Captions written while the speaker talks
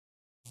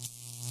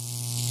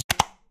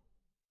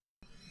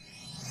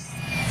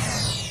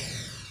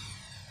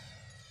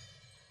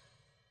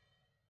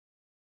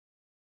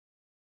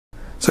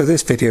So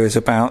this video is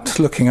about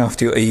looking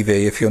after your EV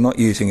if you're not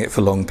using it for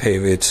long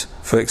periods,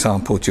 for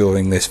example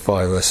during this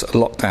virus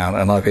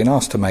lockdown, and I've been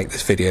asked to make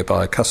this video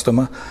by a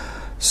customer.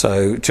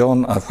 So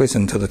John, I've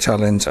risen to the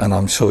challenge and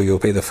I'm sure you'll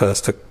be the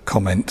first to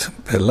comment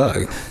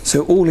below.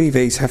 So all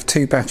EVs have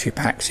two battery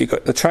packs. You've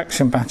got the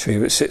traction battery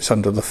which sits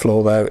under the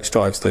floor there, which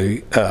drives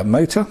the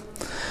motor,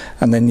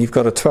 and then you've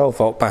got a 12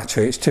 volt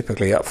battery, it's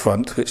typically up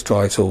front, which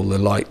drives all the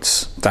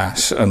lights,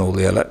 dash and all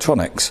the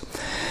electronics.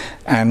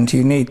 And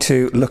you need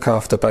to look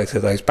after both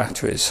of those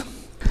batteries.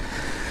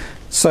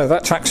 So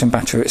that traction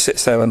battery which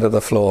sits there under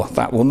the floor,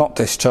 that will not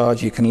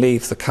discharge. You can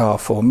leave the car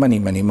for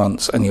many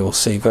months and you will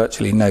see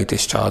virtually no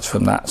discharge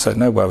from that, so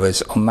no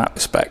worries on that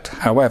respect.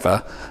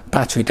 However,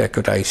 battery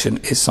degradation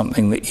is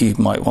something that you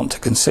might want to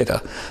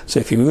consider. So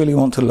if you really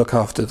want to look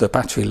after the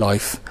battery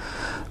life,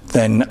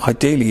 then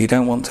ideally you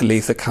don't want to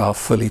leave the car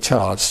fully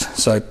charged.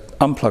 So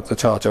unplug the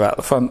charger out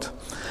the front,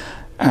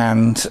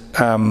 and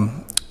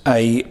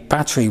a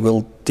battery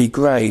will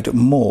degrade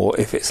more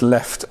if it's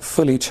left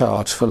fully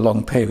charged for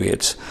long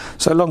periods.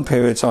 So long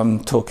periods,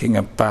 I'm talking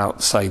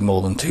about say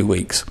more than 2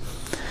 weeks.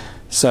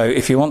 So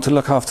if you want to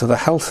look after the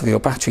health of your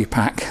battery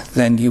pack,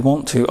 then you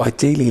want to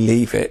ideally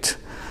leave it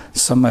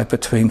somewhere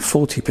between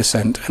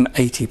 40% and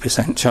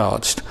 80%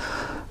 charged.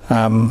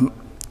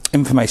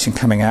 Information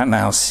coming out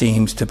now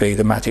seems to be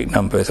the magic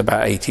number is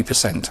about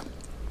 80%.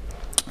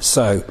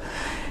 So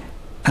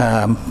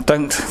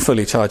don't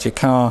fully charge your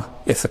car.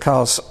 If the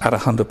car's at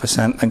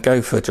 100%, then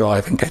go for a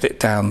drive and get it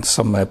down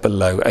somewhere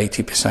below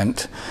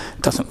 80%. It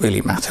doesn't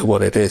really matter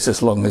what it is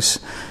as long as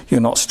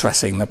you're not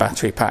stressing the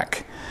battery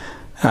pack.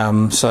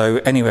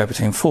 So anywhere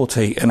between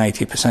 40 and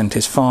 80%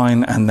 is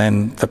fine, and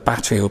then the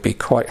battery will be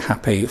quite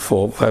happy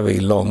for very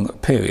long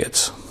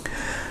periods.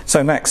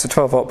 So next, the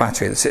 12 volt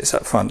battery that sits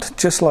up front.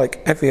 Just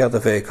like every other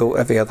vehicle,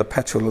 every other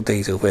petrol or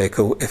diesel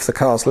vehicle, if the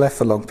car's left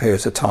for long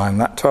periods of time,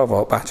 that 12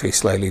 volt battery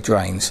slowly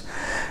drains.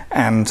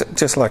 And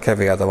just like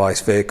every other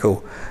ICE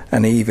vehicle,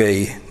 an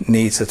EV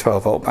needs a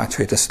 12 volt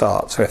battery to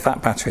start. So if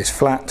that battery is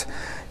flat,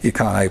 you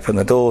can't open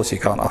the doors, you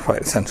can't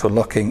operate the central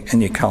locking,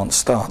 and you can't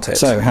start it.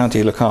 So how do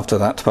you look after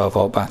that 12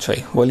 volt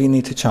battery? Well, you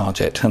need to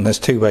charge it, and there's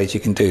two ways you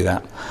can do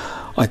that.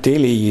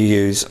 Ideally, you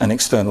use an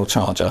external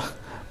charger.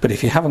 But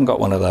if you haven't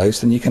got one of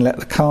those, then you can let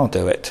the car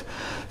do it.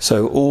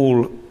 So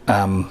all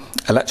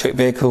electric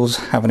vehicles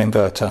have an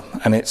inverter,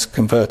 and it's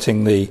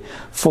converting the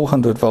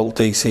 400 volt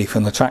DC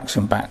from the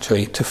traction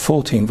battery to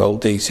 14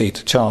 volt DC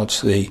to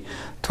charge the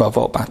 12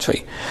 volt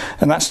battery.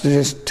 And that's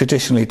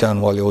traditionally done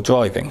while you're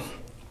driving.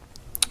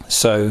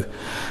 So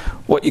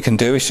what you can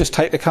do is just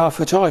take the car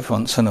for a drive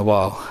once in a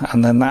while,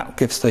 and then that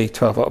gives the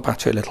 12 volt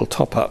battery a little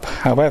top up.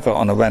 However,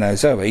 on a Renault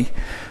Zoe,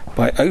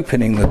 by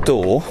opening the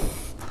door,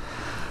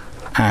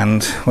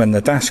 and when the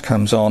dash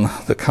comes on,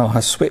 the car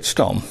has switched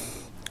on,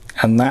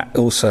 and that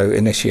also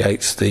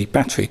initiates the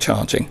battery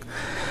charging.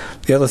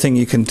 The other thing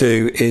you can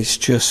do is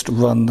just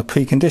run the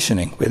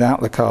preconditioning without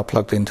the car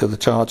plugged into the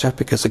charger,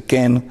 because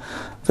again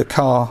the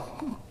car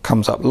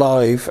comes up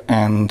live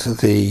and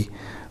the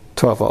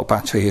 12 volt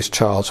battery is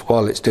charged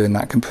while it's doing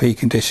that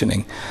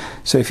preconditioning.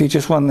 So if you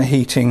just run the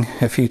heating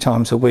a few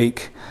times a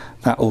week,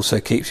 that also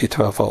keeps your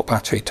 12 volt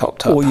battery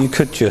topped up. Or you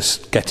could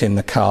just get in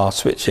the car,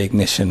 switch the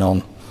ignition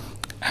on,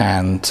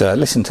 and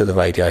listen to the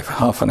radio for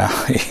half an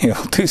hour.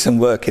 You'll do some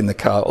work in the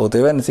car, or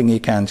do anything you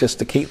can just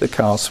to keep the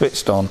car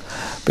switched on,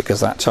 because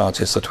that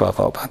charges the 12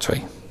 volt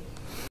battery.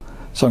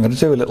 So I'm going to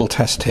do a little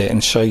test here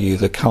and show you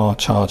the car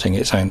charging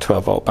its own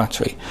 12 volt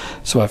battery.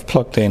 So I've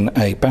plugged in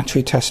a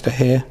battery tester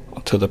here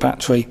to the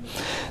battery.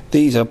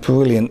 These are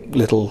brilliant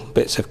little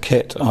bits of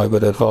kit. I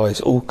would advise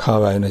all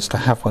car owners to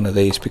have one of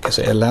these, because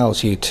it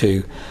allows you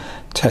to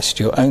test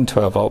your own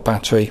 12 volt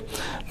battery.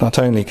 Not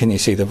only can you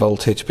see the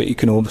voltage, but you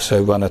can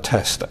also run a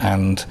test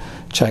and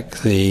check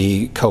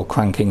the cold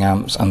cranking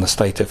amps and the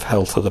state of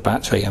health of the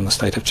battery and the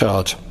state of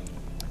charge.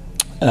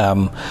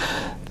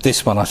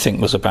 This one I think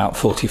was about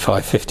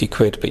 45-50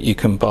 quid, but you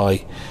can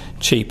buy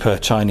cheaper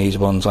Chinese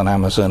ones on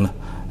Amazon,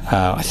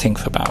 I think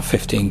for about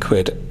 15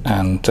 quid,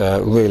 and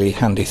really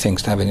handy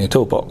things to have in your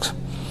toolbox.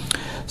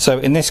 So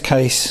in this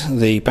case,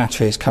 the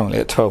battery is currently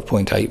at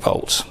 12.8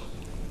 volts.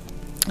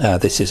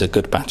 This is a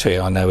good battery,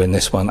 I know, in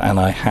this one, and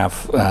I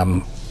have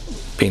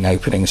been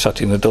opening and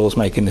shutting the doors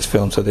making this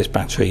film, so this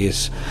battery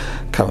is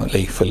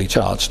currently fully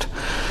charged.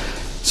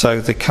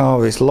 So the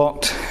car is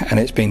locked and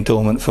it's been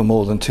dormant for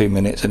more than 2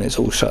 minutes and it's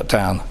all shut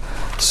down.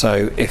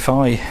 So if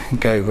I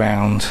go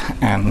round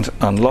and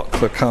unlock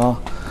the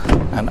car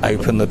and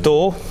open the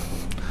door,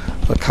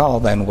 the car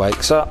then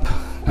wakes up,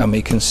 and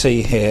we can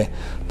see here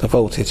the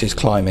voltage is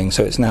climbing,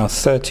 so it's now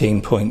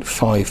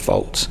 13.5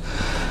 volts.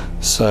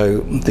 So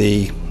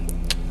the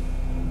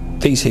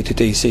DC to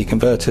DC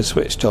converter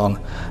switched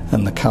on,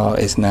 and the car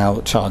is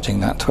now charging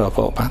that 12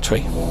 volt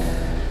battery.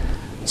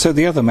 So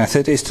the other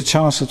method is to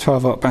charge the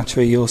 12 volt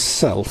battery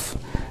yourself.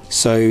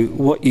 So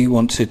what you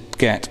want to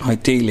get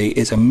ideally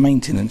is a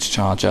maintenance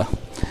charger.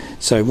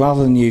 So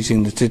rather than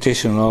using the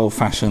traditional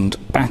old-fashioned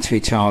battery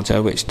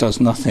charger, which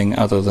does nothing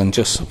other than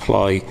just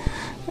supply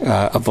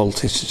a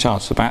voltage to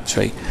charge the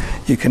battery,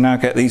 you can now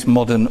get these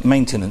modern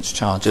maintenance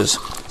chargers.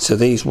 So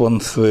these run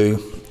through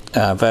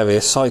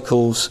various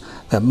cycles.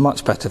 They're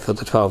much better for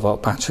the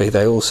 12-volt battery.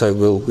 They also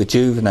will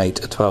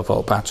rejuvenate a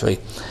 12-volt battery.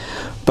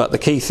 But the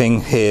key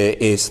thing here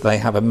is they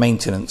have a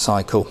maintenance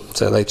cycle.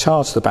 So they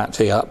charge the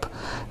battery up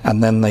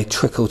and then they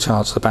trickle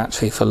charge the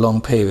battery for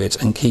long periods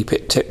and keep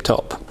it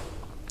tip-top.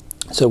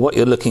 So what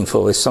you're looking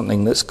for is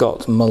something that's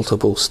got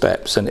multiple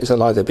steps, and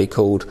it'll either be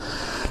called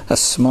a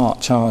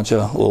smart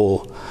charger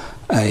or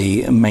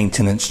a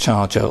maintenance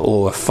charger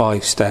or a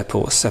 5-step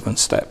or a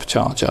 7-step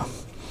charger.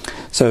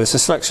 So it's a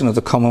selection of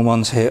the common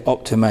ones here.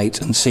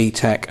 Optimate and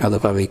C-Tech are the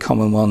very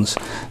common ones.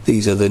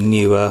 These are the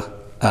newer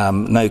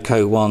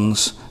NOCO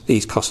ones.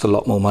 These cost a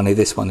lot more money.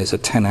 This one is a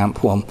 10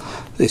 amp one.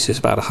 This is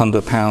about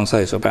 £100.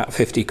 Those are about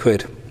 50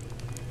 quid.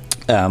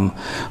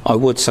 I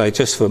would say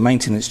just for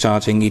maintenance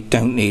charging you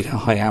don't need a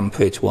high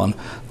amperage one.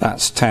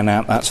 That's 10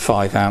 amp, that's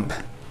 5 amp.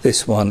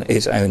 This one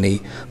is only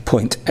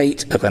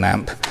 0.8 of an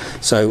amp.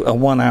 So a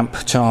 1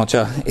 amp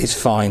charger is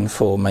fine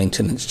for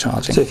maintenance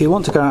charging. So if you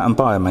want to go out and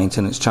buy a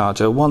maintenance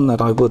charger, one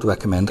that I would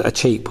recommend, a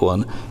cheap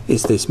one,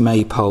 is this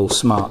Maypole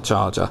Smart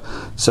Charger.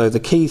 So the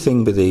key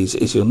thing with these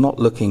is you're not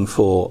looking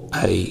for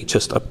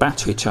just a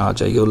battery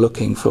charger, you're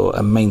looking for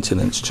a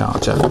maintenance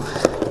charger.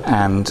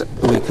 And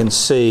we can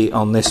see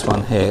on this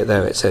one here,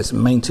 there it says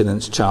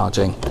maintenance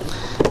charging,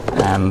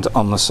 and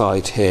on the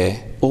side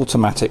here,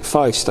 automatic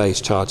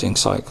 5-stage charging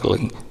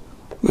cycling,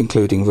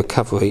 including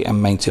recovery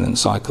and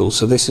maintenance cycles.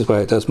 So this is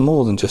where it does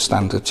more than just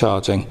standard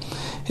charging.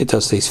 It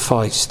does these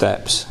 5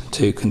 steps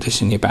to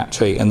condition your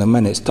battery, and then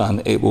when it's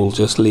done it will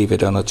just leave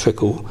it on a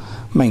trickle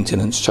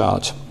maintenance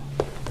charge.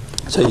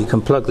 So you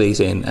can plug these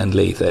in and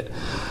leave it,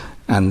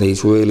 and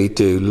these really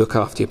do look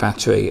after your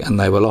battery, and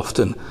they will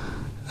often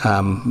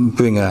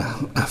bring a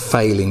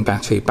failing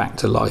battery back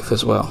to life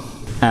as well.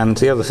 And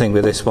the other thing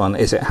with this one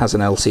is it has an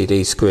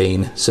LCD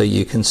screen, so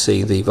you can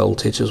see the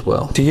voltage as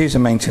well. To use a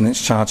maintenance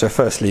charger,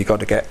 firstly you've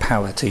got to get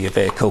power to your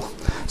vehicle.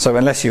 So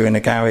unless you're in a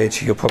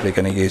garage, you're probably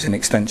going to use an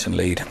extension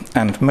lead,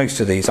 and most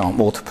of these aren't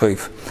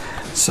waterproof,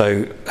 so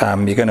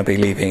you're going to be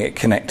leaving it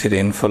connected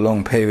in for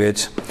long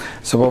periods.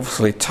 So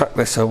obviously tuck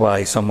this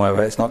away somewhere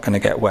where it's not going to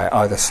get wet.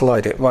 Either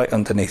slide it right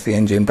underneath the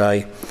engine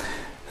bay,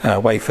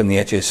 away from the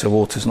edges so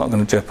water's not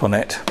going to drip on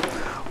it,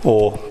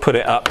 or put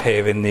it up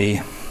here in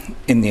the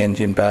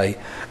engine bay,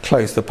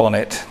 close the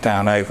bonnet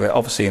down over it.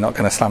 Obviously you're not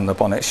going to slam the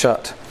bonnet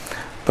shut,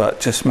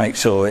 but just make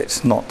sure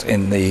it's not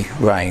in the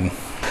rain.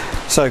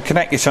 So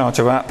connect your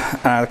charger up.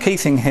 The key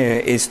thing here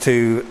is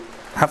to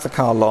have the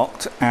car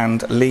locked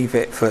and leave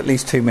it for at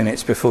least 2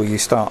 minutes before you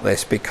start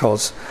this,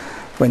 because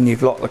when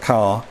you've locked the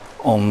car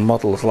on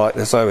models like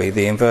the Zoe,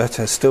 the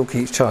inverter still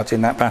keeps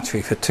charging that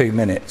battery for 2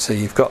 minutes, so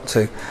you've got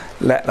to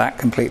let that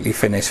completely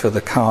finish for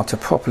the car to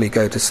properly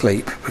go to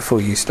sleep before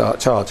you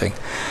start charging.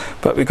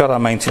 But we've got our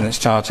maintenance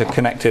charger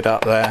connected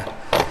up there.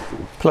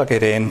 Plug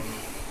it in.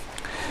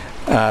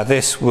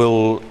 This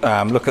will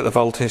look at the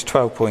voltage,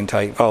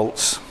 12.8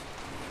 volts,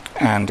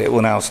 and it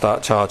will now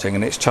start charging,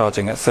 and it's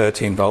charging at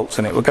 13 volts,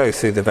 and it will go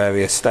through the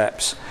various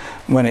steps.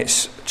 When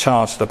it's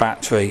charged the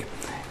battery,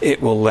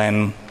 it will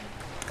then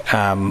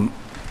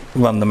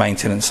run the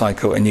maintenance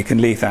cycle, and you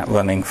can leave that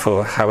running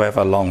for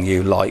however long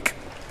you like,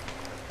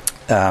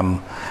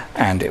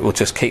 and it will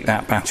just keep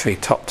that battery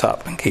topped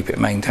up and keep it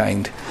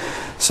maintained.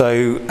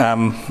 So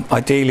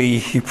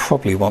ideally you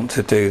probably want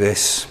to do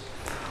this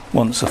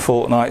once a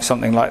fortnight,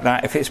 something like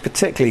that. If it's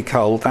particularly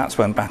cold, that's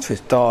when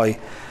batteries die,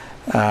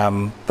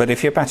 but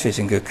if your battery's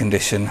in good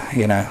condition,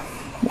 you know,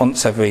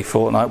 once every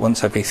fortnight,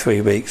 once every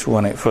 3 weeks,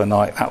 run it for a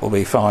night, that will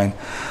be fine.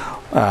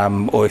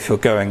 Or if you're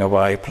going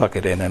away, plug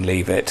it in and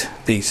leave it.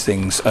 These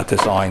things are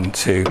designed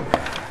to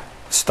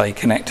stay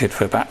connected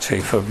for battery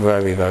for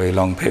very, very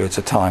long periods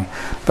of time.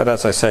 But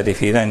as I said,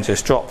 if you then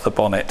just drop the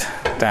bonnet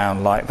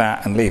down like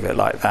that and leave it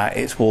like that,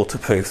 it's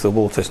waterproof. The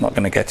water's not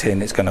going to get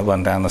in, it's going to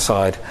run down the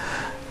side,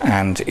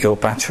 and your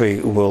battery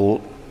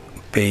will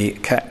be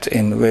kept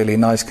in really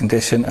nice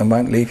condition and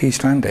won't leave you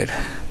stranded.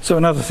 So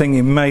another thing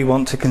you may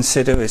want to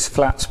consider is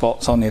flat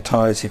spots on your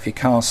tyres. If your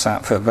car's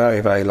sat for a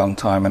very, very long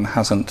time and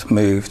hasn't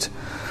moved,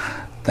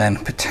 then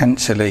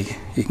potentially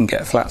you can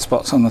get flat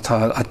spots on the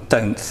tyre. I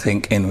don't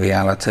think in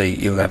reality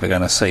you're ever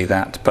going to see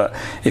that, but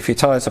if your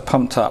tyres are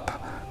pumped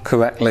up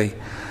correctly,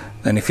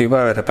 then if you're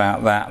worried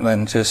about that,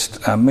 then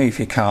just move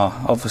your car.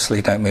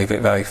 Obviously don't move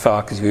it very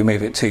far, because if you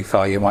move it too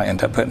far you might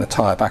end up putting the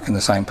tyre back in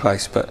the same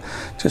place, but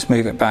just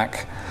move it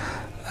back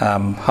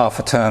half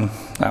a turn,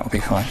 that will be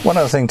fine. One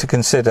other thing to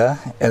consider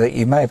that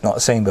you may have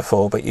not seen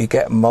before, but you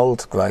get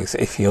mould growth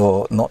if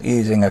you're not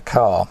using a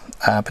car,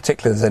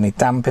 particularly if there's any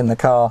damp in the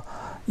car.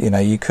 You know,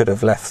 you could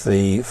have left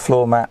the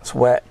floor mats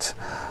wet,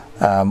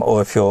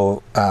 or if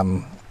your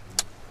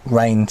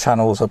rain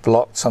channels are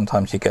blocked,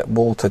 sometimes you get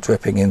water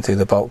dripping in through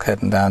the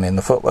bulkhead and down in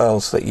the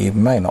footwells that you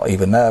may not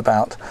even know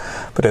about.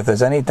 But if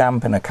there's any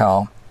damp in a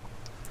car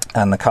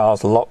and the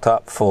car's locked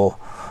up for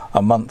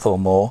a month or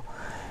more,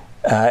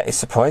 it's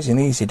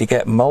surprisingly easy to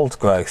get mould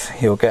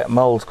growth. You'll get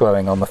mould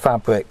growing on the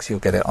fabrics, you'll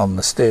get it on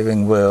the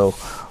steering wheel,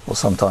 or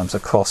sometimes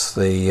across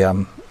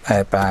the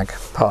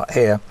airbag part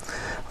here,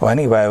 or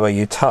anywhere where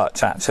you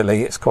touch.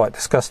 Actually, it's quite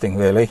disgusting,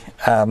 really.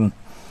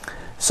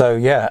 So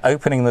yeah,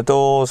 opening the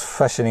doors,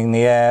 freshening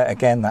the air,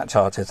 again that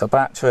charges the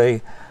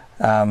battery,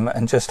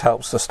 and just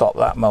helps to stop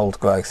that mold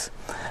growth.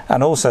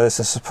 And also there's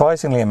a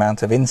surprisingly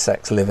amount of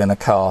insects live in a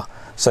car,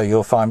 so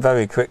you'll find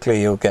very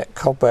quickly you'll get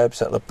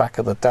cobwebs at the back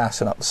of the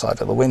dash and up the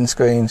side of the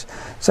windscreens,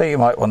 so you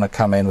might want to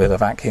come in with a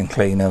vacuum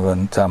cleaner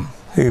and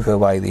hoover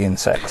away the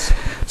insects.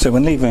 So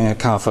when leaving a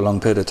car for a long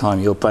period of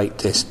time, your brake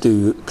discs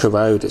do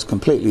corrode. It's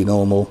completely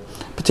normal,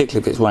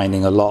 particularly if it's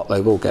raining a lot,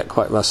 they will get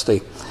quite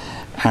rusty.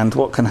 And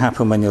what can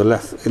happen when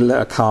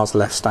a car's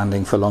left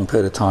standing for a long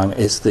period of time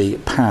is the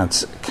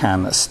pads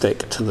can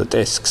stick to the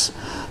discs.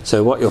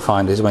 So what you'll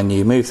find is when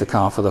you move the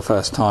car for the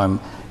first time,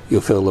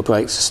 you'll feel the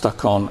brakes are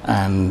stuck on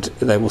and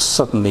they will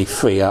suddenly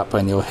free up,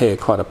 and you'll hear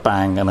quite a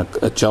bang and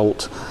a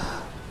jolt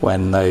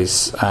when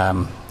those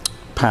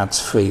pads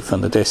free from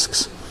the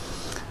discs.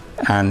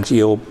 And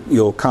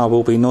your car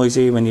will be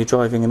noisy when you're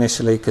driving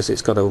initially, because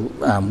it's got to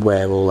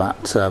wear all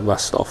that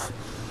rust off.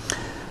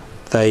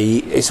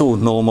 It's all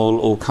normal,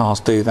 all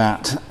cars do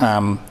that.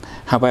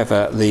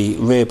 However, the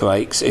rear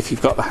brakes, if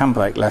you've got the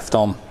handbrake left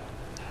on,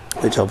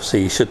 which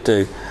obviously you should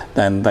do,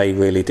 then they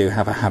really do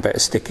have a habit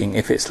of sticking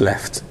if it's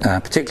left,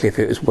 particularly if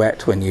it was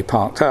wet when you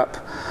parked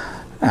up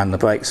and the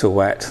brakes are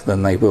wet,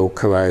 then they will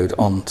corrode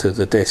onto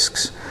the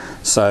discs.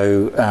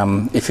 So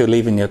if you're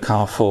leaving your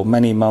car for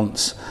many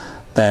months,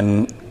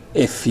 then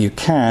if you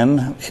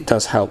can, it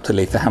does help to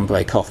leave the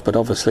handbrake off, but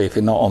obviously if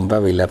you're not on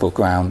very level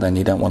ground, then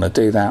you don't want to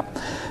do that.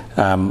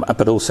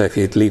 But also if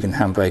you're leaving the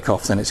handbrake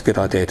off, then it's a good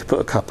idea to put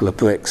a couple of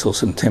bricks or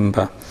some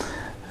timber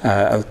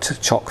to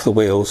chock the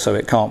wheels so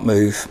it can't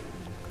move.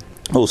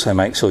 Also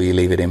make sure you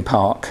leave it in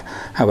park.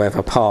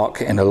 However,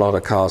 park in a lot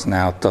of cars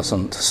now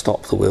doesn't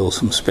stop the wheels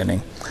from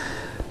spinning.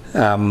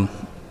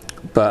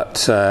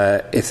 But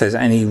if there's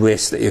any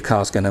risk that your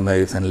car's going to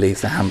move, then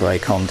leave the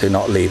handbrake on. Do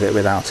not leave it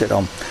without it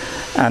on.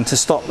 And to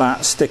stop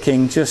that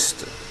sticking,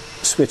 just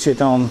switch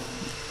it on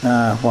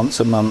once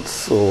a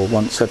month or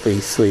once every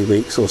 3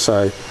 weeks or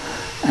so,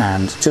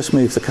 and just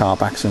move the car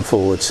backwards and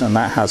forwards, and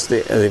that has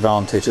the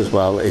advantage as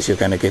well, is you're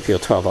going to give your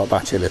 12-volt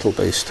battery a little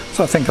boost.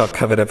 So I think I've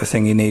covered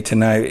everything you need to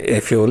know.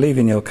 If you're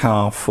leaving your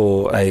car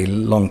for a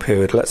long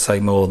period, let's say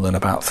more than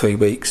about 3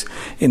 weeks,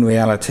 in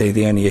reality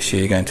the only issue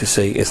you're going to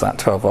see is that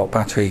 12-volt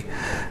battery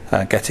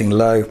getting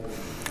low.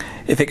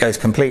 If it goes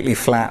completely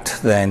flat,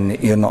 then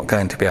you're not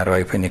going to be able to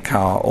open your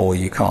car, or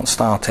you can't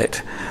start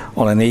it.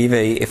 On an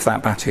EV, if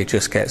that battery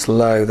just gets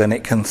low, then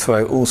it can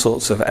throw all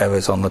sorts of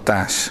errors on the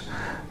dash.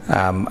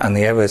 And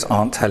the errors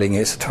aren't telling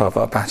you it's a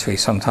 12-volt battery.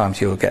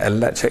 Sometimes you'll get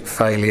electric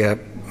failure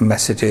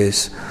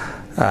messages.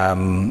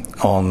 On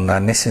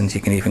Nissans,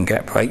 you can even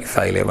get brake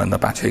failure when the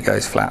battery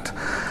goes flat.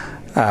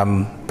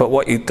 But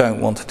what you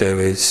don't want to do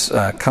is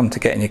come to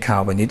get in your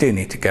car when you do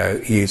need to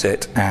go, use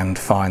it, and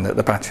find that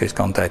the battery's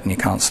gone dead and you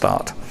can't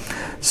start.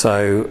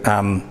 So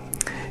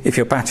if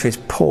your battery's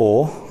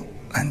poor,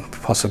 and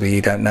possibly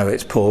you don't know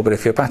it's poor, but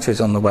if your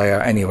battery's on the way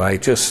out anyway,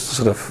 just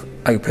sort of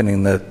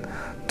opening the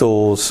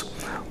doors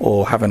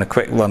or having a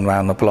quick run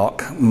around the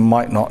block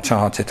might not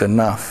charge it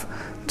enough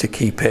to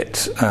keep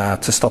it,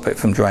 to stop it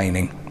from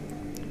draining.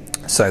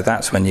 So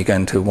that's when you're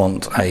going to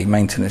want a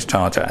maintenance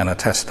charger and a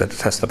tester to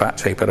test the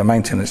battery. But a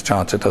maintenance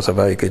charger does a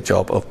very good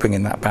job of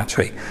bringing that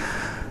battery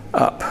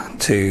up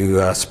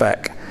to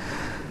spec.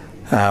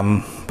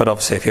 But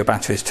obviously if your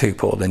battery is too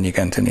poor, then you're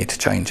going to need to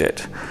change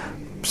it.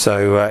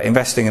 So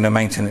investing in a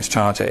maintenance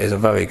charger is a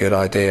very good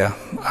idea,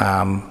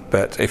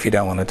 but if you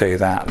don't want to do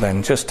that,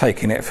 then just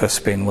taking it for a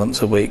spin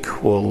once a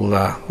week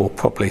will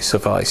probably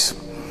suffice.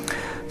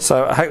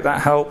 So I hope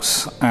that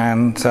helps,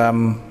 and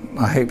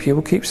I hope you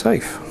will keep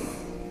safe.